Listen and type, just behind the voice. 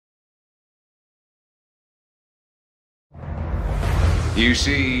You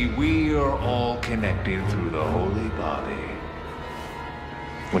see, we are all connected through the holy body.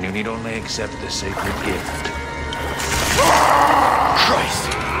 When you need only accept the sacred gift. Christ!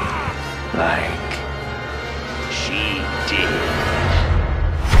 Like she did.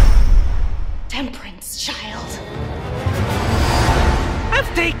 Temperance, child.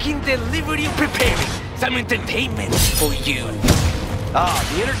 I've taken the liberty of preparing some entertainment for you. Ah,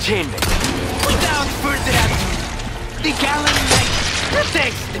 the entertainment. Without further ado, the gallant knight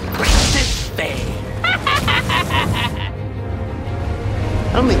protects the princess fair.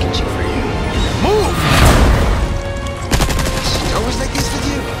 I'm making cheap for you. Move! She always like this with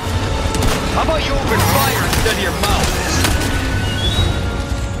you? How about you open fire instead of your mouth?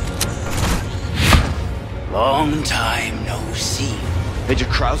 Long time no see. Major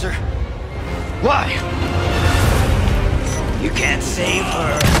Krauser? Why? You can't save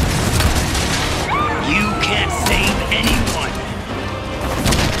her. You can't save anyone.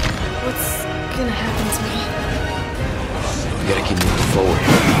 What's gonna happen to me? We gotta keep moving forward.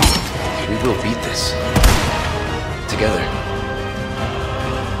 We will beat this. Together.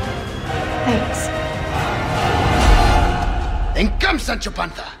 Thanks. Then come, Sancho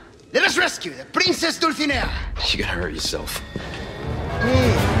Panza. Let us rescue the Princess Dulcinea. You're gonna hurt yourself. Sorry,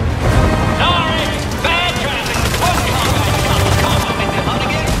 bad traffic.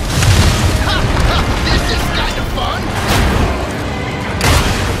 This is kind of fun.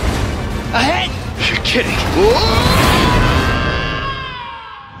 Ahead! You're kidding.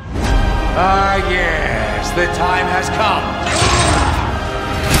 Ah, yes, the time has come.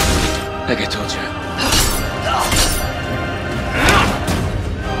 Like I told you.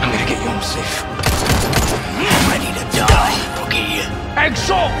 I'm gonna get you home safe. I'm ready to die, Boogie.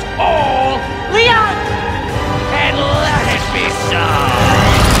 Exalt all, Lian! And let it be so!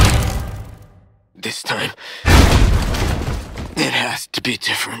 This time, it has to be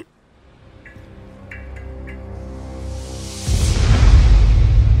different.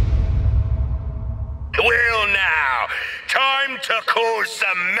 Well now, time to cause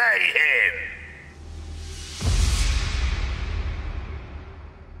some mayhem.